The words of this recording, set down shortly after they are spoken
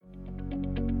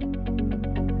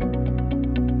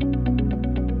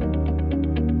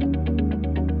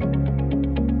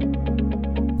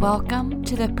Welcome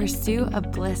to the Pursuit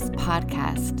of Bliss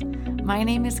podcast. My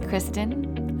name is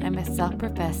Kristen. I'm a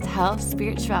self-professed health,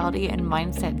 spirituality, and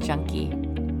mindset junkie.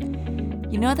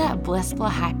 You know that blissful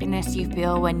happiness you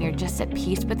feel when you're just at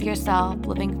peace with yourself,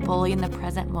 living fully in the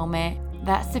present moment?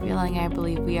 That's the feeling I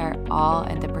believe we are all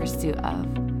in the pursuit of.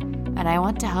 And I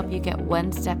want to help you get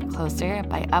one step closer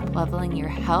by up-leveling your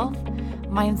health,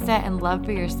 mindset, and love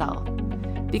for yourself.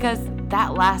 Because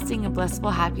that lasting and blissful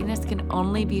happiness can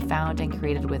only be found and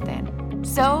created within.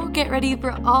 So get ready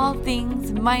for all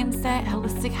things mindset,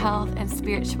 holistic health, and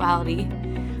spirituality.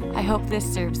 I hope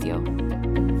this serves you.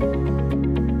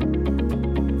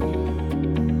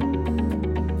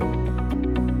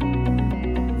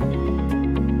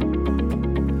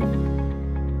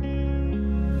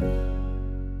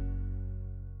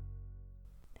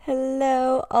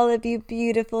 Hello, all of you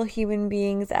beautiful human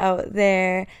beings out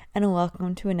there, and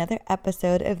welcome to another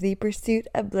episode of the Pursuit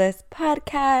of Bliss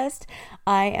podcast.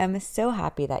 I am so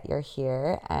happy that you're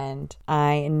here, and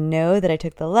I know that I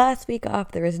took the last week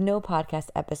off. There was no podcast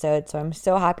episode, so I'm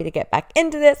so happy to get back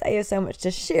into this. I have so much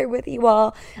to share with you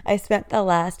all. I spent the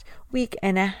last week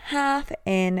and a half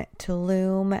in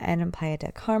Tulum and in Playa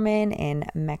del Carmen in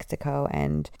Mexico,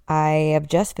 and I have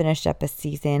just finished up a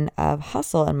season of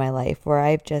hustle in my life where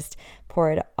I've just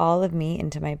poured all of me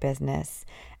into my business,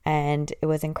 and it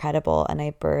was incredible, and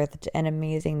I birthed an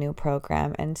amazing new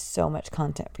program and so much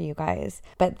content for you guys.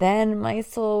 But then my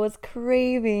soul was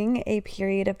craving a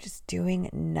period of just doing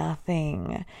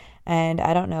nothing. And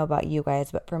I don't know about you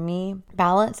guys, but for me,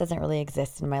 balance doesn't really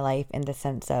exist in my life in the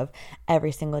sense of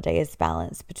every single day is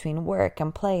balance between work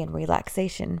and play and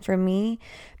relaxation. For me,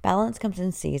 balance comes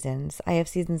in seasons. I have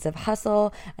seasons of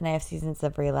hustle, and I have seasons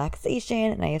of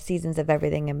relaxation, and I have seasons of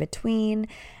everything in between.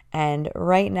 And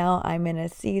right now I'm in a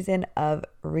season of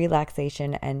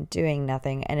relaxation and doing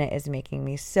nothing, and it is making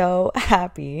me so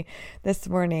happy. This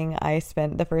morning I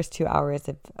spent the first 2 hours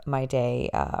of my day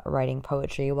writing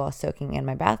poetry while soaking in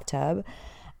my bathtub,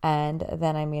 and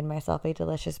then I made myself a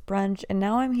delicious brunch, and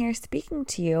now I'm here speaking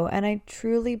to you. And I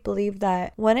truly believe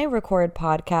that when I record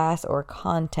podcasts or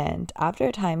content, after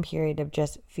a time period of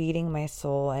just feeding my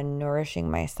soul and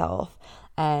nourishing myself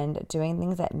and doing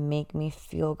things that make me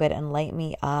feel good and light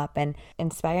me up and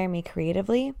inspire me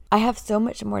creatively, I have so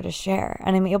much more to share,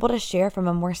 and I'm able to share from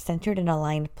a more centered and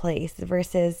aligned place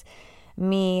versus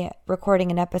me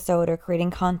recording an episode or creating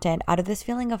content out of this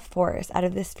feeling of force, out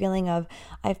of this feeling of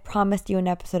I've promised you an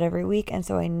episode every week, and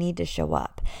so I need to show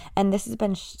up. And this has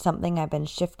been something I've been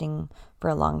shifting for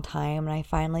a long time, and I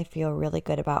finally feel really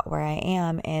good about where I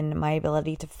am in my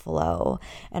ability to flow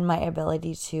and my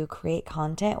ability to create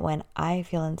content when I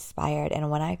feel inspired and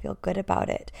when I feel good about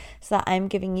it, so that I'm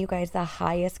giving you guys the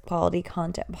highest quality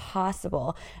content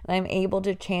possible, and I'm able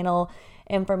to channel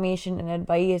information and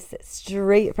advice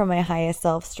straight from my highest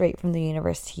self, straight from the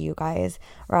universe to you guys,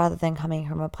 rather than coming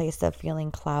from a place of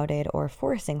feeling clouded or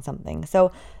forcing something.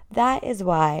 So that is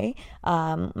why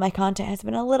my content has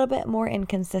been a little bit more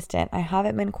inconsistent. I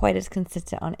haven't been quite as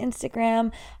consistent on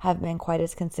Instagram, haven't been quite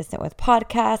as consistent with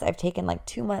podcasts. I've taken like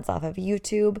 2 months off of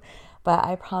YouTube, but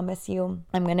I promise you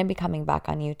I'm going to be coming back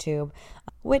on YouTube,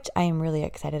 which I am really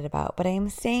excited about. But I am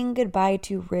saying goodbye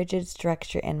to rigid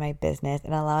structure in my business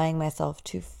and allowing myself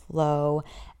to flow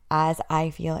as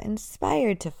I feel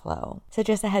inspired to flow. So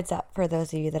just a heads up for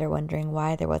those of you that are wondering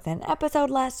why there wasn't an episode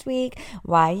last week,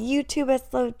 why YouTube has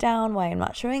slowed down, why I'm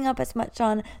not showing up as much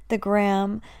on the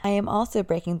gram. I am also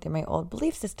breaking through my old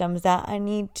belief systems that I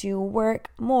need to work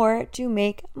more to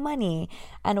make money.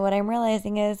 And what I'm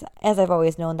realizing is, as I've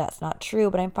always known, that's not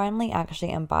true, but I'm finally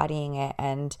actually embodying it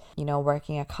and,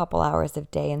 working a couple hours a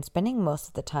day and spending most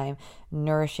of the time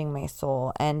nourishing my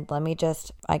soul. And let me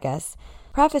just,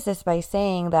 preface this by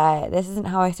saying that this isn't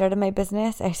how I started my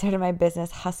business. I started my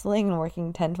business hustling and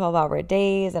working 10, 12-hour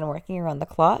days and working around the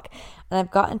clock. And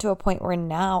I've gotten to a point where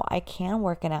now I can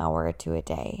work an hour or two a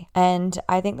day. And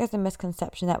I think there's a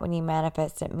misconception that when you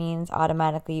manifest, it means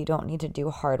automatically you don't need to do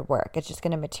hard work. It's just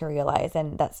going to materialize.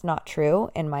 And that's not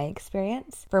true in my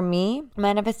experience. For me,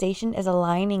 manifestation is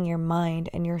aligning your mind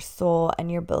and your soul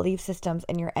and your belief systems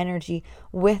and your energy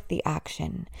with the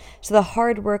action. So the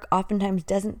hard work oftentimes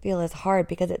doesn't feel as hard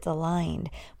because it's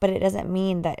aligned, but it doesn't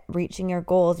mean that reaching your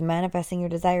goals, manifesting your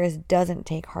desires doesn't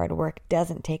take hard work,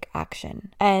 doesn't take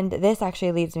action. And this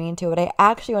actually leads me into what I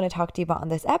actually want to talk to you about on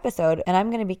this episode, and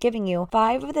I'm going to be giving you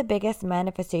 5 of the biggest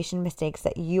manifestation mistakes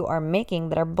that you are making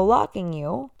that are blocking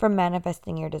you from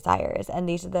manifesting your desires. And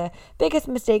these are the biggest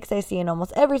mistakes I see in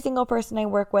almost every single person I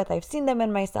work with. I've seen them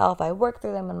in myself, I work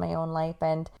through them in my own life,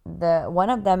 and the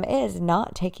one of them is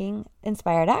not taking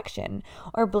inspired action,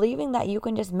 or believing that you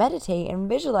can just meditate and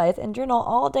visualize and journal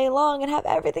all day long and have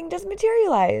everything just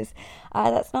materialize.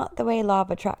 That's not the way law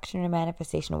of attraction and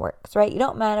manifestation works, right? You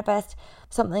don't manifest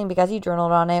something because you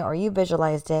journaled on it or you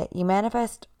visualized it. You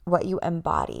manifest what you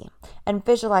embody. And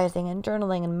visualizing and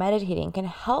journaling and meditating can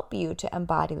help you to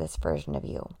embody this version of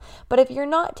you. But if you're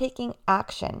not taking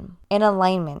action in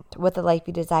alignment with the life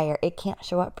you desire, it can't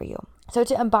show up for you. So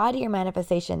to embody your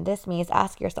manifestation, this means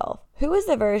ask yourself, who is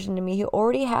the version of me who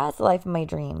already has the life of my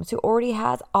dreams, who already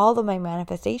has all of my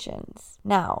manifestations?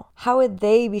 Now, how would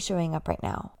they be showing up right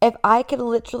now? If I could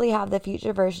literally have the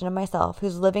future version of myself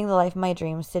who's living the life of my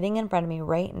dreams sitting in front of me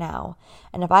right now,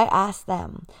 and if I asked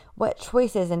them, what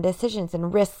choices and decisions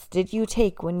and risks did you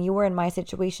take when you were in my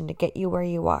situation to get you where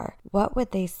you are? What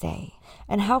would they say?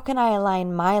 And how can I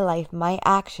align my life, my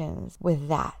actions with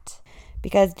that?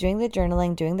 Because doing the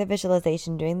journaling, doing the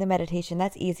visualization, doing the meditation,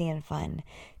 that's easy and fun.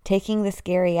 Taking the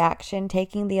scary action,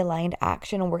 taking the aligned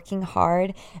action, working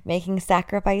hard, making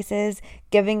sacrifices,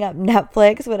 giving up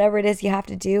Netflix, whatever it is you have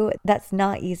to do, that's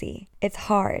not easy. It's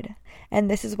hard. And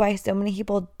this is why so many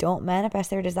people don't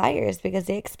manifest their desires, because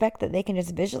they expect that they can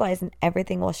just visualize and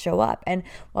everything will show up. And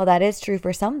while that is true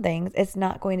for some things, it's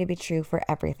not going to be true for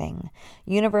everything.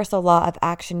 Universal law of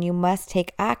action, you must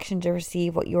take action to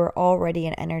receive what you are already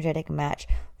an energetic match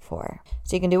for.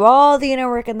 So you can do all the inner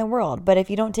work in the world, but if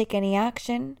you don't take any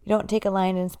action, you don't take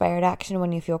aligned, inspired action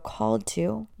when you feel called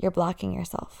to, you're blocking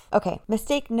yourself. Okay,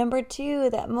 mistake number 2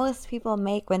 that most people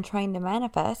make when trying to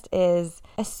manifest is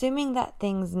assuming that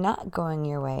things not going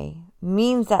your way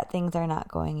means that things are not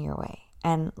going your way.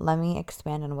 And let me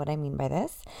expand on what I mean by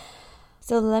this.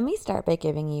 So let me start by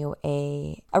giving you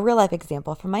a real life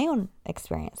example from my own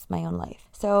experience, my own life.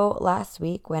 So last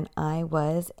week when I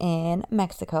was in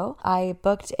Mexico, I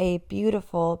booked a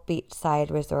beautiful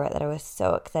beachside resort that I was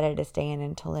so excited to stay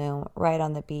in Tulum, right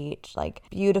on the beach, like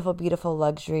beautiful, beautiful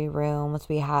luxury rooms.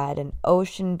 We had an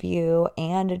ocean view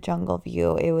and a jungle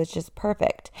view. It was just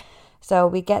perfect. So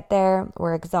we get there,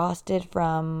 we're exhausted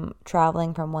from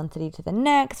traveling from one city to the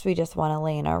next. We just want to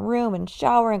lay in our room and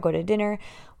shower and go to dinner.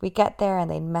 We get there and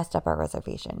they messed up our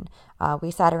reservation.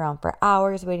 We sat around for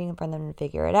hours waiting for them to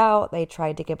figure it out. They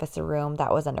tried to give us a room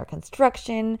that was under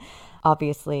construction.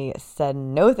 Obviously said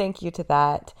no thank you to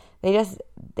that. They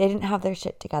didn't have their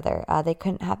shit together. They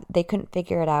couldn't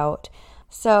figure it out.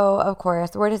 So, of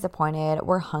course, we're disappointed,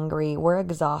 we're hungry, we're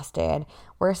exhausted,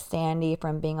 we're sandy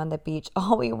from being on the beach.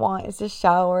 All we want is to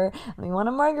shower, and we want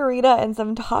a margarita and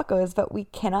some tacos, but we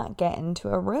cannot get into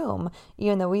a room,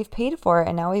 even though we've paid for it,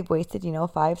 and now we've wasted,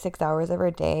 5-6 hours of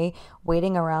our day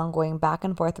waiting around, going back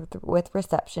and forth with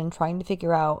reception, they're trying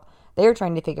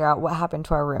to figure out what happened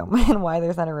to our room and why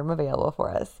there's not a room available for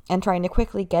us, and trying to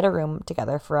quickly get a room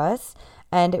together for us.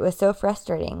 And it was so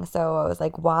frustrating. So I was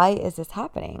like, why is this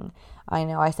happening? I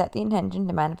know I set the intention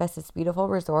to manifest this beautiful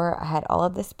resort. I had all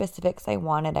of the specifics I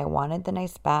wanted. I wanted the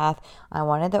nice bath. I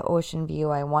wanted the ocean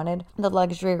view. I wanted the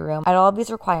luxury room. I had all of these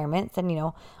requirements.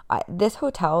 And, this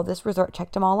resort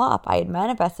checked them all off. I had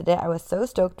manifested it. I was so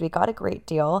stoked. We got a great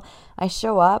deal. I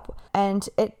show up and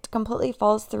it completely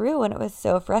falls through. And it was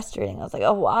so frustrating. I was like,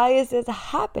 oh, why is this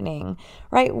happening?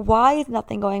 Right? Why is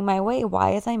nothing going my way?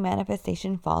 Why is my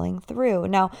manifestation falling through?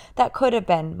 Now, that could have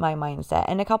been my mindset.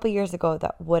 And a couple years ago,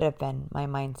 that would have been my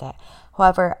mindset.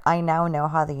 However, I now know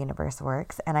how the universe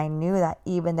works. And I knew that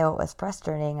even though it was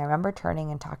frustrating, I remember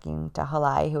turning and talking to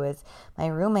Halai, who is my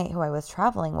roommate who I was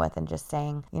traveling with, and just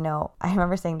saying, I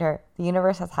remember saying to her, the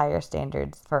universe has higher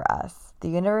standards for us. The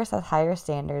universe has higher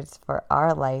standards for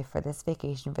our life, for this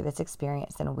vacation, for this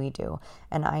experience than we do.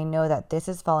 And I know that this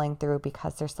is falling through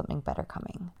because there's something better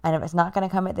coming. And if it's not going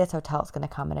to come at this hotel, it's going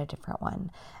to come at a different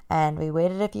one. And we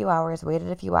waited a few hours,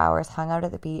 hung out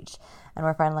at the beach. And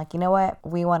we're finally like, you know what?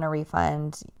 We want a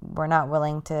refund. We're not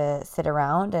willing to sit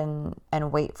around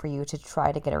and wait for you to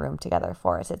try to get a room together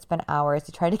for us. It's been hours.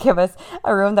 You tried to give us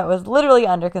a room that was literally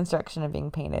under construction and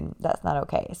being painted. That's not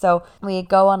okay. So we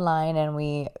go online and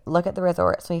we look at the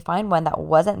resorts. So we find one that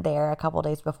wasn't there a couple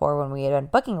days before when we had been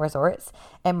booking resorts.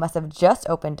 It must have just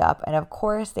opened up. And of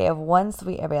course, they have one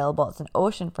suite available. It's an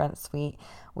oceanfront suite.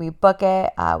 We book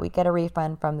it. We get a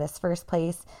refund from this first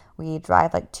place. We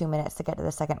drive like 2 minutes to get to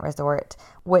the second resort,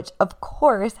 which of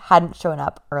course hadn't shown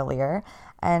up earlier.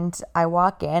 And I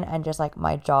walk in and just like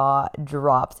my jaw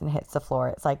drops and hits the floor.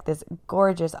 It's like this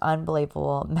gorgeous,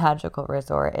 unbelievable, magical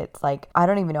resort. It's like, I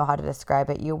don't even know how to describe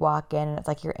it. You walk in and it's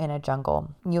like you're in a jungle.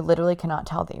 You literally cannot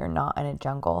tell that you're not in a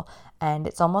jungle. And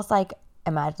it's almost like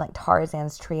imagine like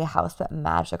Tarzan's tree house, but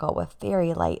magical with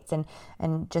fairy lights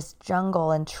and just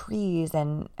jungle and trees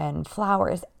and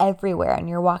flowers everywhere. And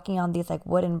you're walking on these like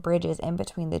wooden bridges in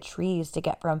between the trees to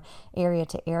get from area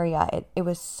to area. It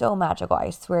was so magical. I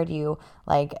swear to you,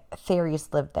 like fairies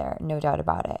lived there, no doubt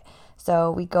about it.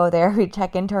 So we go there, we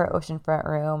check into our oceanfront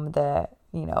room. The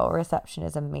reception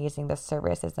is amazing. The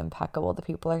service is impeccable. The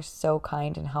people are so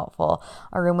kind and helpful.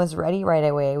 Our room was ready right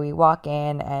away. We walk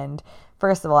in, and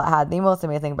first of all, it had the most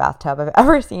amazing bathtub I've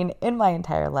ever seen in my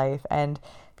entire life. And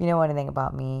if you know anything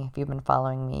about me, if you've been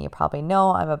following me, you probably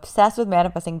know I'm obsessed with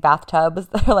manifesting bathtubs.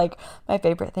 They're like my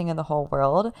favorite thing in the whole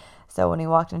world. So when we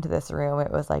walked into this room,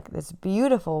 it was like this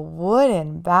beautiful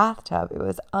wooden bathtub. It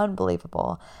was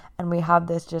unbelievable. And we have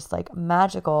this just like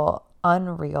magical,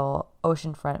 unreal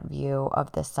oceanfront view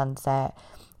of the sunset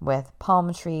with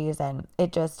palm trees, and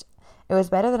it was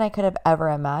better than I could have ever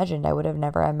imagined. I would have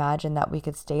never imagined that we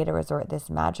could stay at a resort this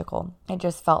magical. It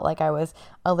just felt like I was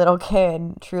a little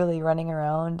kid truly running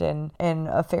around in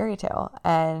a fairy tale.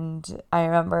 And I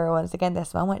remember once again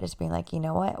this moment just being like, you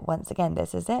know what, once again,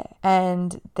 this is it.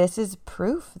 And this is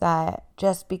proof that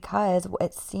just because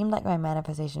it seemed like my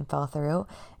manifestation fell through,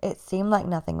 it seemed like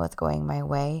nothing was going my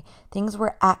way, things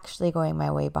were actually going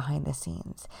my way behind the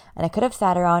scenes. And I could have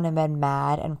sat around and been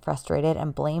mad and frustrated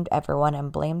and blamed everyone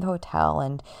and blamed the hotel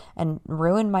and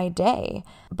ruined my day.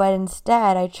 But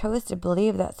instead, I chose to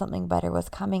believe that something better was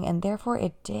coming, and therefore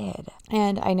it did.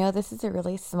 And I know this is a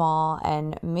really small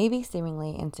and maybe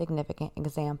seemingly insignificant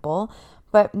example,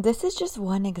 but this is just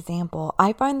one example.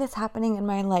 I find this happening in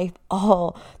my life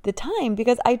all the time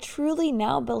because I truly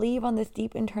now believe on this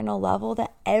deep internal level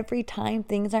that every time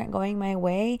things aren't going my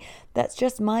way, that's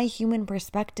just my human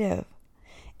perspective.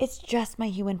 It's just my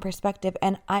human perspective,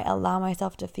 and I allow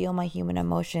myself to feel my human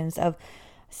emotions of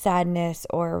sadness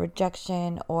or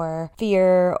rejection or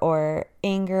fear or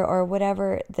anger or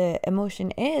whatever the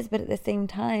emotion is. But at the same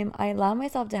time, I allow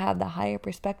myself to have the higher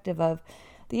perspective of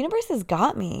the universe has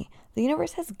got me. The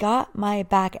universe has got my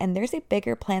back, and there's a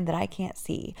bigger plan that I can't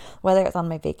see, whether it's on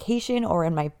my vacation or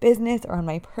in my business or in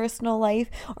my personal life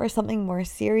or something more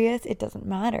serious. It doesn't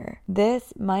matter.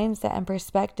 This mindset and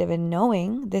perspective and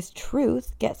knowing this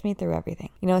truth gets me through everything.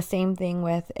 Same thing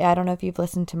with, I don't know if you've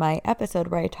listened to my episode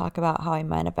where I talk about how I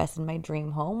manifested my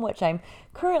dream home, which I'm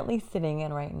currently sitting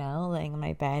in right now, laying in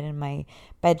my bed in my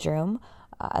bedroom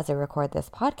as I record this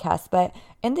podcast. But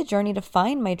in the journey to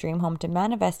find my dream home, to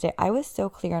manifest it, I was so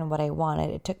clear on what I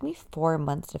wanted. It took me 4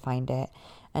 months to find it.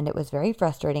 And it was very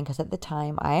frustrating because at the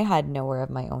time I had nowhere of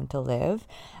my own to live.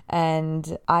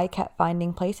 And I kept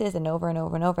finding places, and over and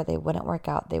over and over, they wouldn't work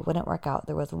out. They wouldn't work out.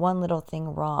 There was one little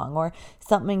thing wrong, or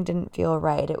something didn't feel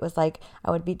right. It was like I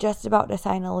would be just about to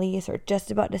sign a lease or just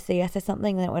about to say yes to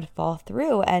something, and it would fall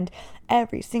through. And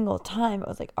every single time it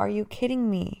was like, are you kidding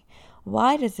me?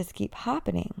 Why does this keep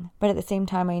happening? But at the same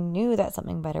time, I knew that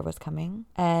something better was coming.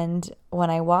 And when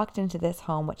I walked into this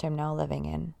home, which I'm now living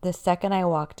in, the second I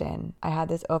walked in, I had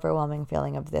this overwhelming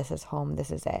feeling of this is home, this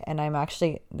is it. And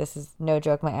this is no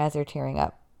joke, my eyes are tearing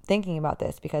up thinking about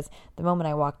this, because the moment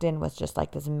I walked in was just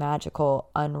like this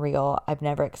magical, unreal, I've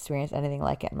never experienced anything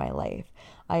like it in my life.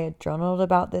 I had journaled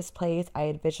about this place. I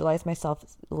had visualized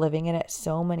myself living in it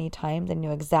so many times and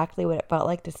knew exactly what it felt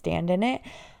like to stand in it.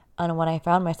 And when I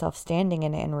found myself standing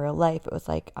in it in real life, it was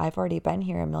like, I've already been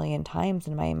here a million times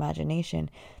in my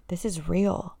imagination. This is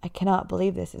real. I cannot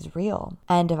believe this is real.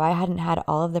 And if I hadn't had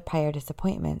all of the prior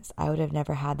disappointments, I would have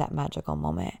never had that magical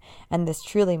moment and this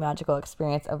truly magical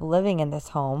experience of living in this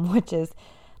home, which is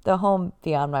the home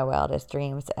beyond my wildest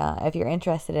dreams. If you're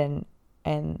interested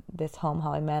in this home,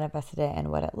 how I manifested it and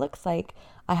what it looks like,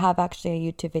 I have actually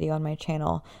a YouTube video on my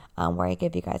channel where I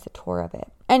give you guys a tour of it.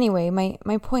 Anyway,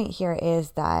 my point here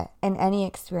is that in any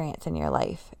experience in your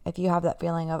life, if you have that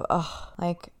feeling of,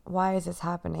 why is this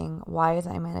happening? Why is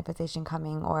my manifestation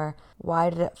coming? Or why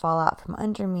did it fall out from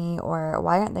under me? Or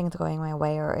why aren't things going my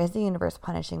way? Or is the universe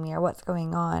punishing me? Or what's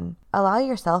going on?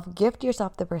 Gift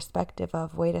yourself the perspective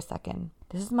of, wait a second,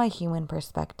 this is my human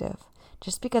perspective.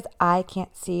 Just because I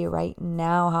can't see right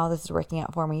now how this is working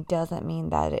out for me doesn't mean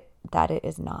that it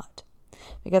is not.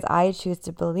 Because I choose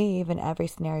to believe in every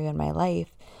scenario in my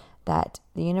life that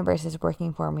the universe is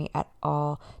working for me at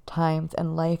all times,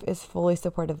 and life is fully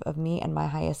supportive of me and my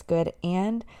highest good,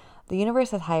 and the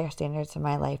universe has higher standards for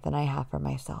my life than I have for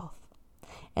myself.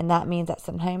 And that means that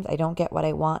sometimes I don't get what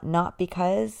I want, not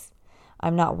because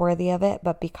I'm not worthy of it,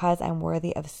 but because I'm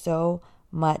worthy of so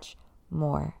much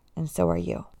more. And so are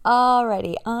you.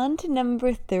 Alrighty, on to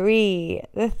number 3.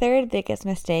 The third biggest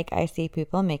mistake I see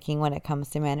people making when it comes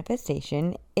to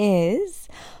manifestation is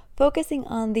focusing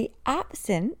on the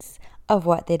absence of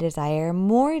what they desire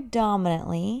more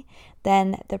dominantly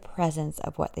than the presence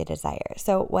of what they desire.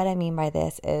 So what I mean by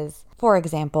this is, for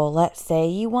example, let's say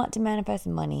you want to manifest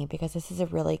money, because this is a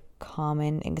really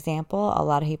common example. A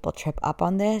lot of people trip up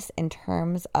on this in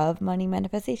terms of money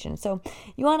manifestation. So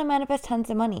you want to manifest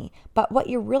tons of money, but what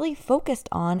you're really focused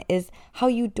on is how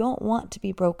you don't want to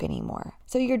be broke anymore.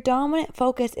 So your dominant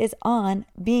focus is on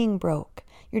being broke.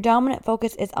 Your dominant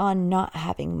focus is on not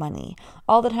having money.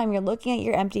 All the time you're looking at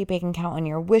your empty bank account and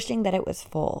you're wishing that it was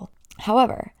full.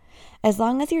 However, as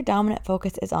long as your dominant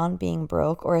focus is on being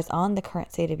broke or is on the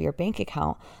current state of your bank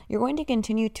account, you're going to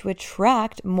continue to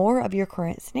attract more of your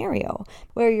current scenario.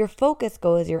 Where your focus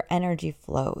goes, your energy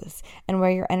flows. And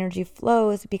where your energy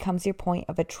flows becomes your point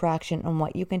of attraction and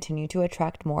what you continue to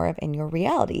attract more of in your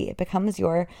reality. It becomes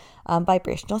your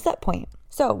vibrational set point.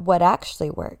 So what actually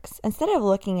works? Instead of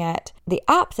looking at the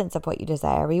absence of what you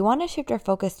desire, we want to shift our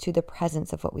focus to the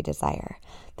presence of what we desire.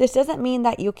 This doesn't mean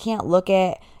that you can't look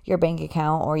at your bank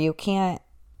account or you can't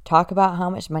talk about how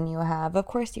much money you have. Of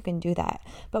course you can do that.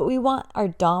 But we want our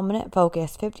dominant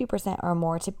focus, 50% or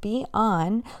more, to be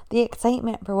on the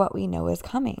excitement for what we know is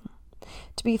coming.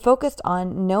 To be focused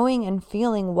on knowing and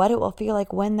feeling what it will feel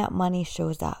like when that money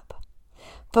shows up.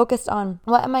 Focused on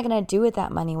what am I going to do with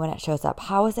that money when it shows up?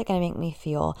 How is it going to make me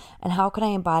feel? And how can I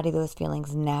embody those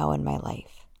feelings now in my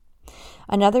life?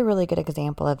 Another really good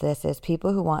example of this is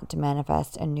people who want to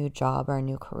manifest a new job or a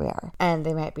new career. And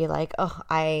they might be like, oh,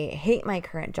 I hate my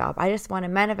current job. I just want to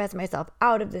manifest myself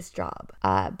out of this job.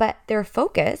 But their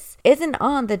focus isn't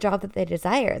on the job that they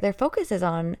desire. Their focus is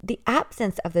on the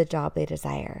absence of the job they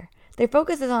desire. Their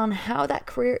focus is on how that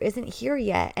career isn't here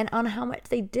yet and on how much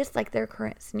they dislike their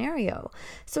current scenario.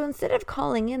 So instead of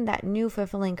calling in that new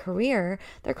fulfilling career,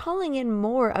 they're calling in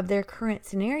more of their current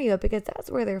scenario because that's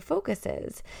where their focus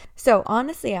is. So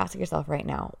honestly ask yourself right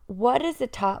now, what is the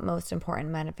top most important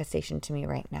manifestation to me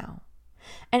right now?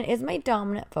 And is my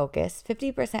dominant focus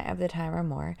 50% of the time or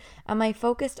more? Am I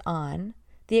focused on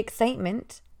the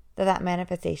excitement that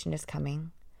manifestation is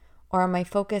coming? Or am I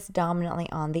focused dominantly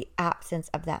on the absence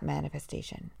of that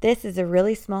manifestation? This is a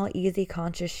really small, easy,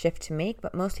 conscious shift to make,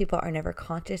 but most people are never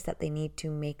conscious that they need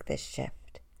to make this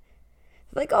shift.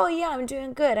 Like, oh yeah, I'm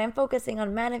doing good. I'm focusing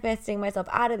on manifesting myself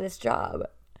out of this job.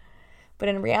 But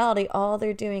in reality, all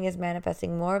they're doing is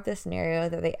manifesting more of the scenario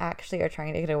that they actually are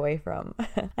trying to get away from.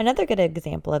 Another good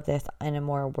example of this in a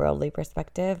more worldly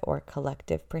perspective or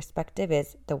collective perspective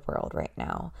is the world right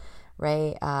now.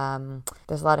 Right?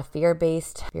 There's a lot of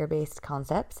fear-based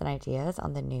concepts and ideas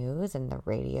on the news and the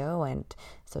radio and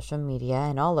social media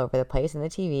and all over the place and the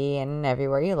TV and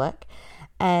everywhere you look.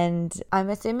 And I'm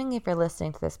assuming if you're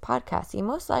listening to this podcast, you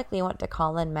most likely want to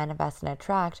call in, manifest, and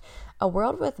attract a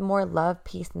world with more love,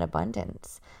 peace, and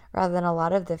abundance, rather than a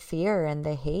lot of the fear and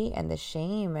the hate and the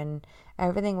shame and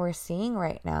everything we're seeing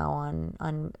right now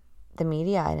on the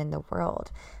media and in the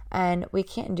world. And we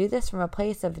can't do this from a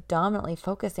place of dominantly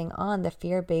focusing on the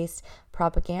fear-based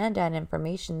propaganda and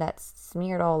information that's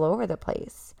smeared all over the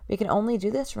place. We can only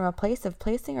do this from a place of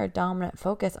placing our dominant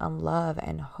focus on love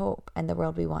and hope and the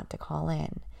world we want to call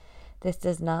in. This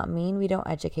does not mean we don't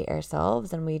educate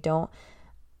ourselves and we don't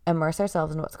immerse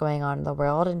ourselves in what's going on in the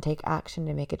world and take action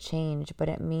to make a change, but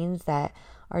it means that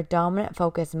our dominant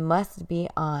focus must be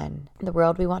on the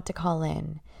world we want to call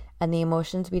in and the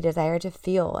emotions we desire to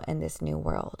feel in this new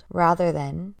world, rather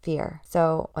than fear.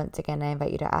 So once again, I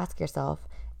invite you to ask yourself,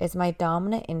 is my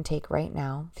dominant intake right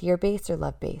now fear-based or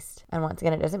love-based? And once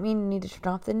again, it doesn't mean you need to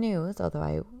turn off the news, although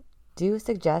I do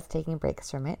suggest taking breaks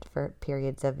from it for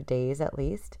periods of days at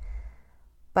least.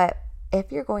 But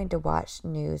if you're going to watch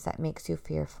news that makes you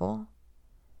fearful,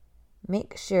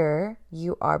 make sure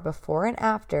you are before and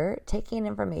after taking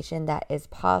information that is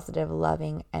positive,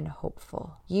 loving, and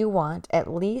hopeful. You want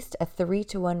at least a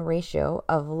 3-to-1 ratio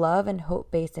of love and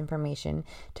hope-based information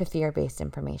to fear-based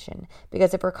information.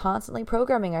 Because if we're constantly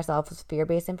programming ourselves with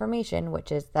fear-based information,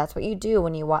 that's what you do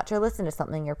when you watch or listen to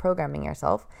something, you're programming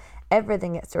yourself.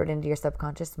 Everything gets stored into your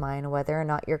subconscious mind, whether or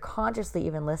not you're consciously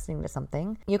even listening to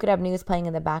something. You could have news playing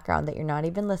in the background that you're not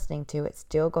even listening to. It's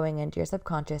still going into your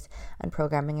subconscious and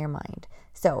programming your mind.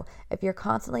 So if you're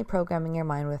constantly programming your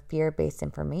mind with fear-based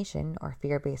information or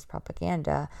fear-based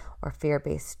propaganda or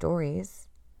fear-based stories,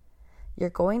 you're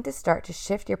going to start to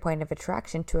shift your point of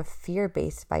attraction to a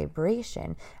fear-based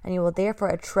vibration, and you will therefore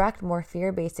attract more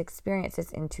fear-based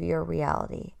experiences into your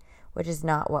reality, which is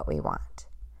not what we want.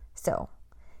 So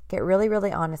get really,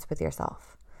 really honest with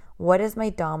yourself. What is my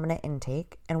dominant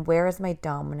intake and where is my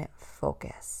dominant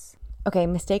focus? Okay,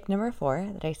 mistake number 4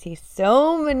 that I see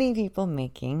so many people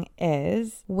making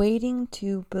is waiting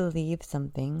to believe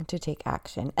something to take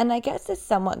action. And I guess this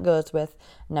somewhat goes with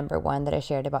number 1 that I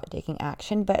shared about taking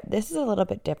action, but this is a little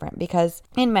bit different because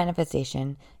in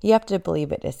manifestation, you have to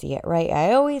believe it to see it, right?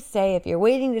 I always say if you're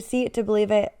waiting to see it to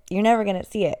believe it, you're never going to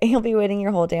see it. You'll be waiting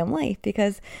your whole damn life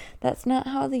because that's not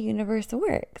how the universe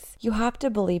works. You have to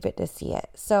believe it to see it.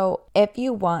 So if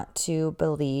you want to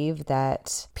believe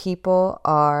that people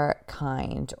are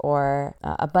kind or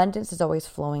abundance is always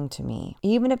flowing to me,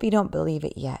 even if you don't believe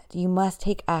it yet, you must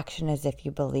take action as if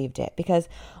you believed it, because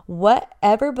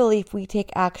whatever belief we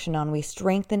take action on, we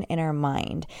strengthen in our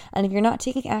mind. And if you're not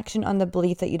taking action on the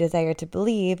belief that you desire to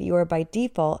believe, you are by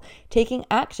default taking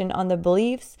action on the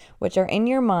beliefs which are in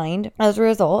your mind as a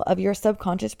result of your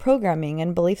subconscious programming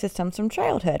and belief systems from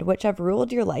childhood, which have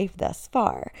ruled your life thus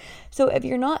far. So if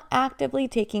you're not actively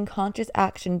taking conscious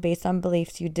action based on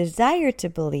beliefs you desire to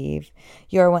believe,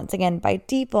 you're once again by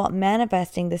default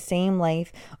manifesting the same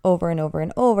life over and over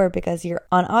and over because you're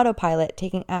on autopilot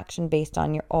taking action based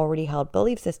on your already held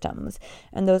belief systems.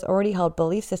 And those already held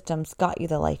belief systems got you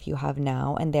the life you have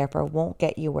now and therefore won't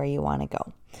get you where you want to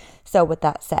go. So with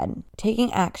that said,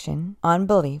 taking action on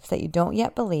beliefs that you don't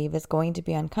yet believe is going to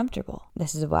be uncomfortable.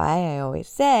 This is why I always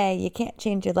say you can't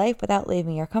change your life without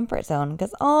leaving your comfort zone,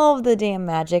 because all of the damn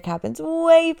magic happens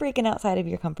way freaking outside of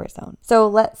your comfort zone. So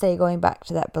let's say, going back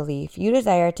to that belief, you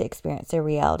desire to experience a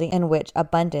reality in which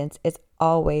abundance is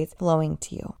always flowing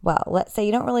to you. Well, let's say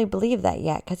you don't really believe that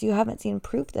yet because you haven't seen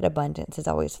proof that abundance is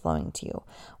always flowing to you.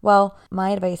 Well,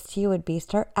 my advice to you would be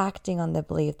start acting on the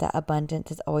belief that abundance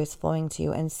is always flowing to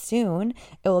you, and soon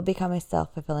it will become a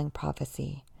self-fulfilling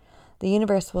prophecy. The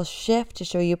universe will shift to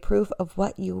show you proof of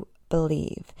what you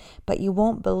believe, but you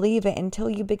won't believe it until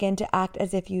you begin to act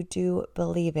as if you do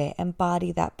believe it.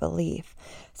 Embody that belief.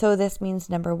 So this means,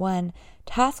 number 1,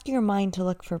 task your mind to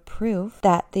look for proof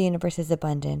that the universe is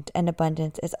abundant and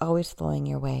abundance is always flowing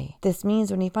your way. This means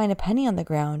when you find a penny on the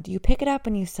ground, you pick it up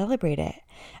and you celebrate it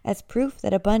as proof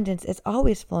that abundance is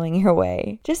always flowing your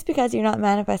way. Just because you're not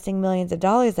manifesting millions of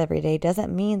dollars every day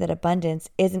doesn't mean that abundance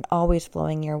isn't always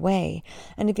flowing your way.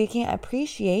 And if you can't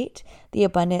appreciate the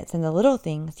abundance in the little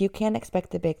things, you can't expect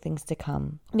the big things to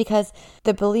come. Because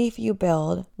the belief you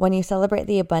build when you celebrate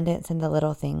the abundance in the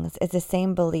little things is the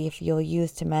same belief you'll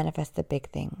use to manifest the big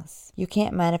things. You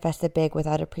can't manifest the big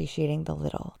without appreciating the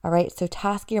little. All right, so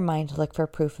task your mind to look for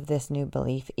proof of this new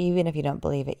belief, even if you don't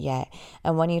believe it yet.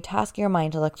 And when you task your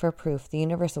mind to look for proof, the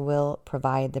universe will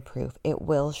provide the proof. It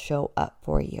will show up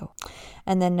for you.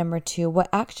 And then number 2, what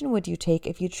action would you take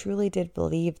if you truly did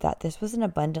believe that this was an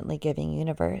abundantly giving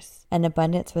universe and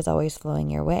abundance was always flowing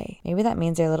your way? Maybe that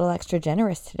means you're a little extra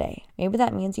generous today. Maybe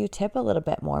that means you tip a little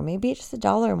bit more. Maybe it's just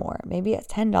 $1 more. Maybe it's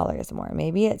 $10 more.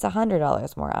 Maybe it's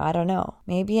 $100 more. I don't know.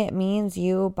 Maybe it means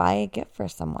you buy a gift for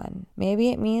someone. Maybe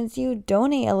it means you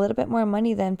donate a little bit more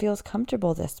money than feels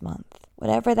comfortable this month.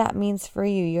 Whatever that means for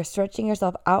you, you're stretching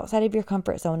yourself outside of your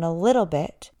comfort zone a little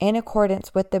bit in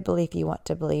accordance with the belief you want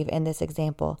to believe. In this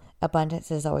example, abundance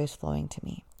is always flowing to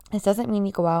me. This doesn't mean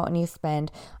you go out and you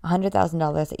spend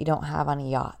 $100,000 that you don't have on a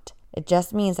yacht. It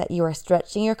just means that you are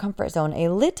stretching your comfort zone a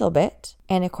little bit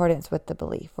in accordance with the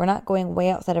belief. We're not going way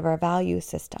outside of our value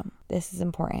system. This is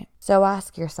important. So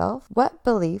ask yourself, what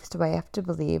beliefs do I have to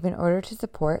believe in order to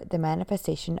support the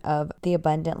manifestation of the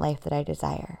abundant life that I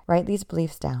desire? Write these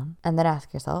beliefs down and then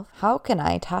ask yourself, how can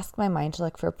I task my mind to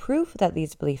look for proof that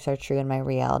these beliefs are true in my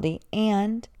reality?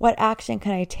 And what action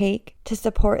can I take to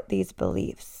support these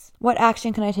beliefs? What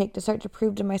action can I take to start to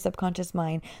prove to my subconscious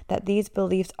mind that these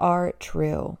beliefs are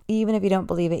true, even if you don't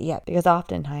believe it yet? Because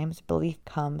oftentimes belief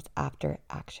comes after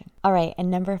action. All right,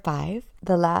 and number 5,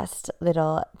 the last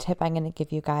little tip I'm going to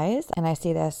give you guys, and I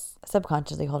see this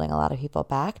subconsciously holding a lot of people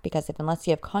back, because unless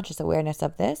you have conscious awareness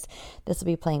of this will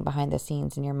be playing behind the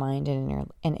scenes in your mind and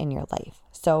in your life.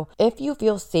 So if you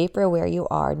feel safer where you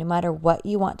are, no matter what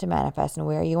you want to manifest and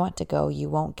where you want to go, you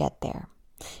won't get there.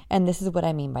 And this is what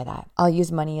I mean by that. I'll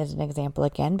use money as an example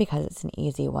again because it's an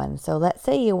easy one. So let's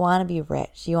say you want to be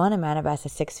rich. You want to manifest a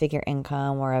 6-figure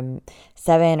income or a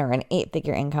 7 or an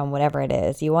 8-figure income, whatever it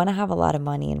is. You want to have a lot of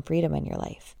money and freedom in your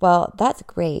life. Well, that's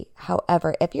great.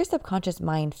 However, if your subconscious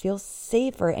mind feels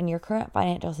safer in your current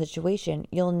financial situation,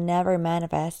 you'll never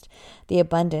manifest the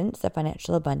abundance, the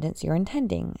financial abundance you're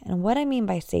intending. And what I mean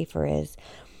by safer is,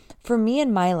 for me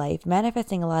in my life,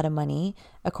 manifesting a lot of money,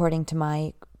 according to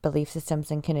my belief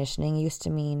systems and conditioning, used to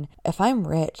mean if I'm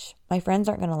rich, my friends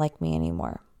aren't going to like me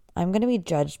anymore. I'm going to be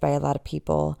judged by a lot of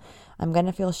people. I'm going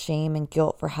to feel shame and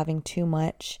guilt for having too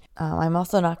much. I'm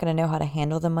also not going to know how to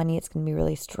handle the money. It's going to be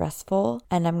really stressful,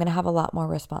 and I'm going to have a lot more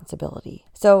responsibility.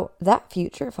 So that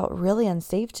future felt really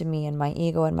unsafe to me and my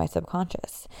ego and my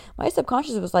subconscious. My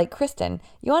subconscious was like, Kristen,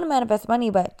 you want to manifest money,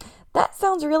 but that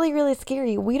sounds really, really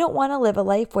scary. We don't want to live a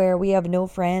life where we have no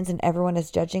friends and everyone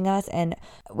is judging us and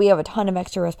we have a ton of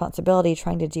extra responsibility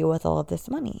trying to deal with all of this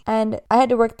money. And I had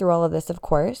to work through all of this, of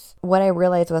course. What I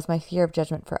realized was my fear of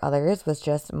judgment for others was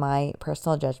just my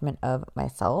personal judgment of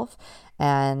myself,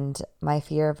 and my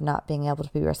fear of not being able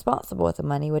to be responsible with the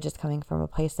money, which is coming from a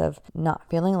place of not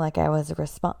feeling like I was a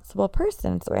responsible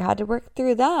person. So I had to work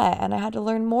through that, and I had to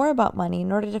learn more about money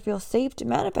in order to feel safe to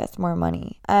manifest more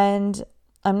money. And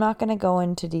I'm not going to go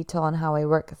into detail on how I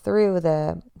work through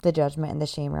the judgment and the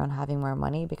shame around having more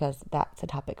money, because that's a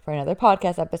topic for another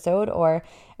podcast episode. Or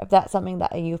if that's something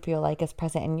that you feel like is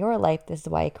present in your life, this is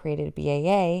why I created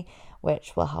BAA,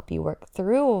 which will help you work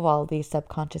through all these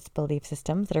subconscious belief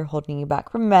systems that are holding you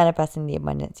back from manifesting the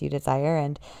abundance you desire.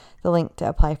 And the link to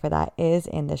apply for that is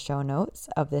in the show notes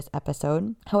of this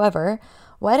episode. However,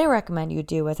 what I recommend you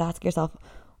do is ask yourself,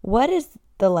 what is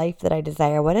the life that I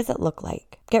desire? What does it look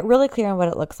like? Get really clear on what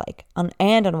it looks like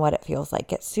and on what it feels like.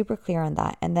 Get super clear on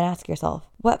that. And then ask yourself,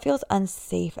 what feels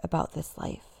unsafe about this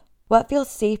life? What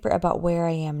feels safer about where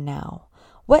I am now?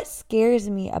 What scares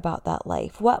me about that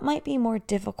life? What might be more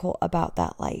difficult about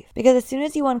that life? Because as soon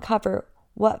as you uncover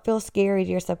what feels scary to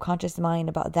your subconscious mind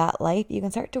about that life, you can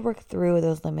start to work through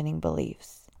those limiting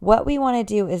beliefs. What we want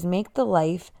to do is make the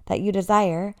life that you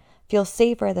desire feel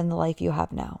safer than the life you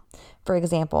have now. For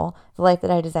example, the life that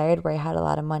I desired where I had a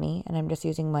lot of money, and I'm just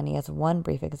using money as one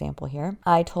brief example here,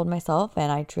 I told myself,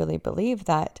 and I truly believe,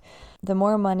 that the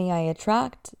more money I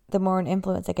attract, the more an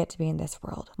influence I get to be in this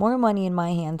world. More money in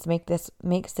my hands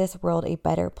makes this world a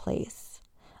better place.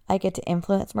 I get to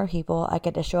influence more people. I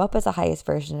get to show up as the highest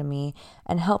version of me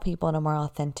and help people in a more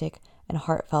authentic and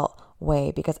heartfelt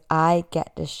way, because I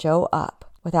get to show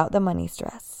up without the money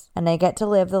stress. And I get to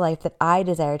live the life that I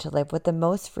desire to live with the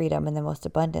most freedom and the most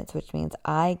abundance, which means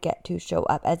I get to show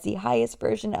up as the highest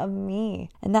version of me.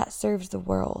 And that serves the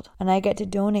world. And I get to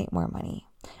donate more money.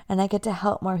 And I get to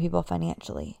help more people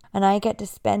financially. And I get to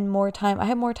spend more time. I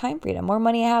have more time freedom. More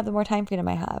money I have, the more time freedom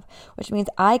I have. Which means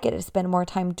I get to spend more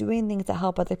time doing things that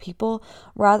help other people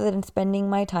rather than spending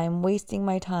my time, wasting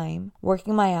my time,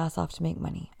 working my ass off to make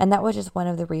money. And that was just one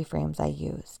of the reframes I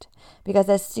used. Because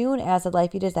as soon as the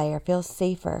life you desire feels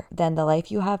safer than the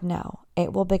life you have now,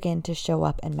 it will begin to show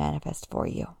up and manifest for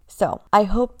you. So I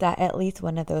hope that at least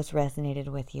one of those resonated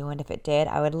with you. And if it did,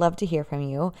 I would love to hear from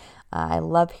you. I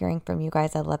love hearing from you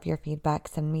guys. I love your feedback.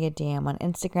 Send me a DM on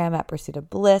Instagram at Pursuit of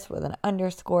Bliss with an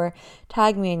 _.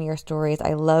 Tag me in your stories.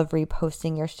 I love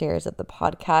reposting your shares of the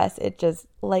podcast. It just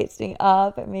lights me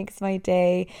up. It makes my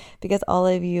day, because all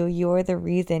of you, you're the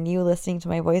reason, you listening to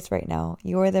my voice right now,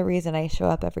 you're the reason I show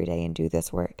up every day and do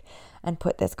this work and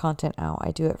put this content out.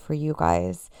 I do it for you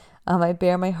guys. I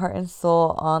bear my heart and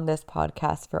soul on this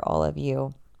podcast for all of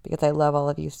you, because I love all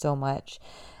of you so much.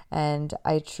 And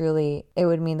it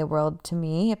would mean the world to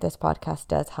me if this podcast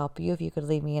does help you, if you could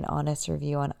leave me an honest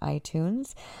review on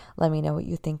iTunes. Let me know what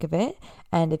you think of it.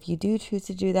 And if you do choose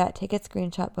to do that, take a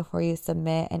screenshot before you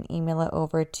submit and email it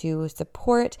over to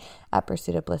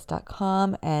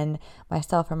support@pursuitofbliss.com, and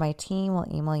myself or my team will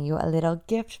email you a little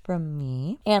gift from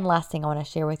me. And last thing I want to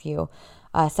share with you,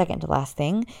 second to last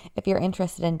thing, if you're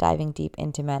interested in diving deep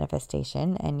into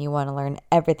manifestation and you want to learn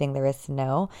everything there is to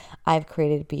know, I've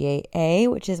created BAA,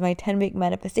 which is my 10-week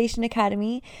manifestation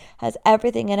academy. Has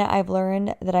everything in it I've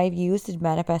learned that I've used to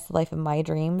manifest the life of my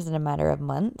dreams in a matter of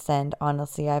months. And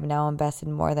honestly, I've now invested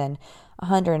more than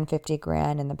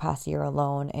 $150,000 in the past year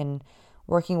alone in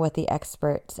working with the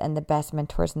experts and the best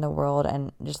mentors in the world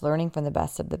and just learning from the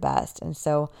best of the best. And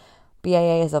so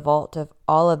BAA is a vault of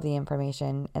all of the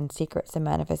information and secrets of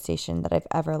manifestation that I've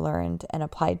ever learned and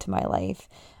applied to my life.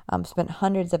 Spent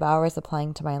hundreds of hours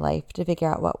applying to my life to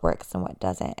figure out what works and what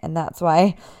doesn't. And that's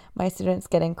why my students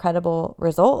get incredible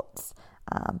results,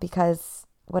 because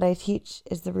what I teach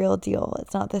is the real deal.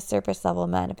 It's not the surface level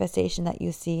manifestation that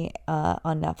you see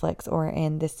on Netflix or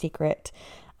in The Secret.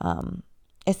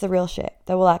 It's the real shit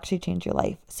that will actually change your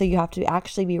life. So you have to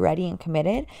actually be ready and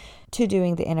committed to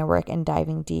doing the inner work and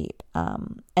diving deep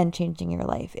and changing your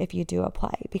life if you do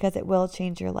apply, because it will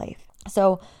change your life.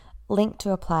 So link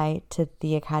to apply to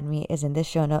the academy is in the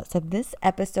show notes of this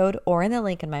episode or in the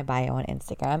link in my bio on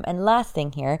Instagram. And last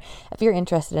thing here, if you're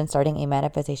interested in starting a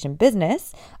manifestation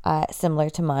business similar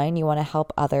to mine, you want to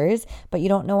help others, but you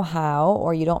don't know how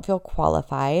or you don't feel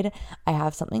qualified, I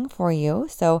have something for you.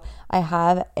 So I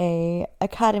have a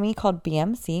academy called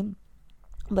BMC,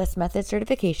 Bliss Method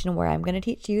certification, where I'm going to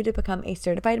teach you to become a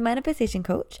certified manifestation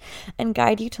coach and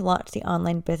guide you to launch the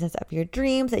online business of your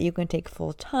dreams that you can take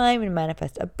full time and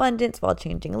manifest abundance while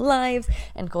changing lives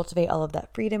and cultivate all of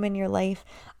that freedom in your life.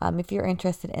 If you're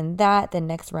interested in that, the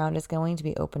next round is going to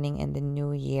be opening in the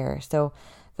new year. So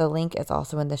the link is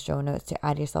also in the show notes to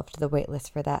add yourself to the wait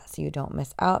list for that so you don't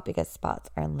miss out, because spots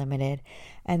are limited.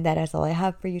 And that is all I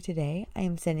have for you today. I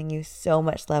am sending you so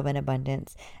much love and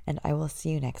abundance, and I will see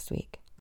you next week.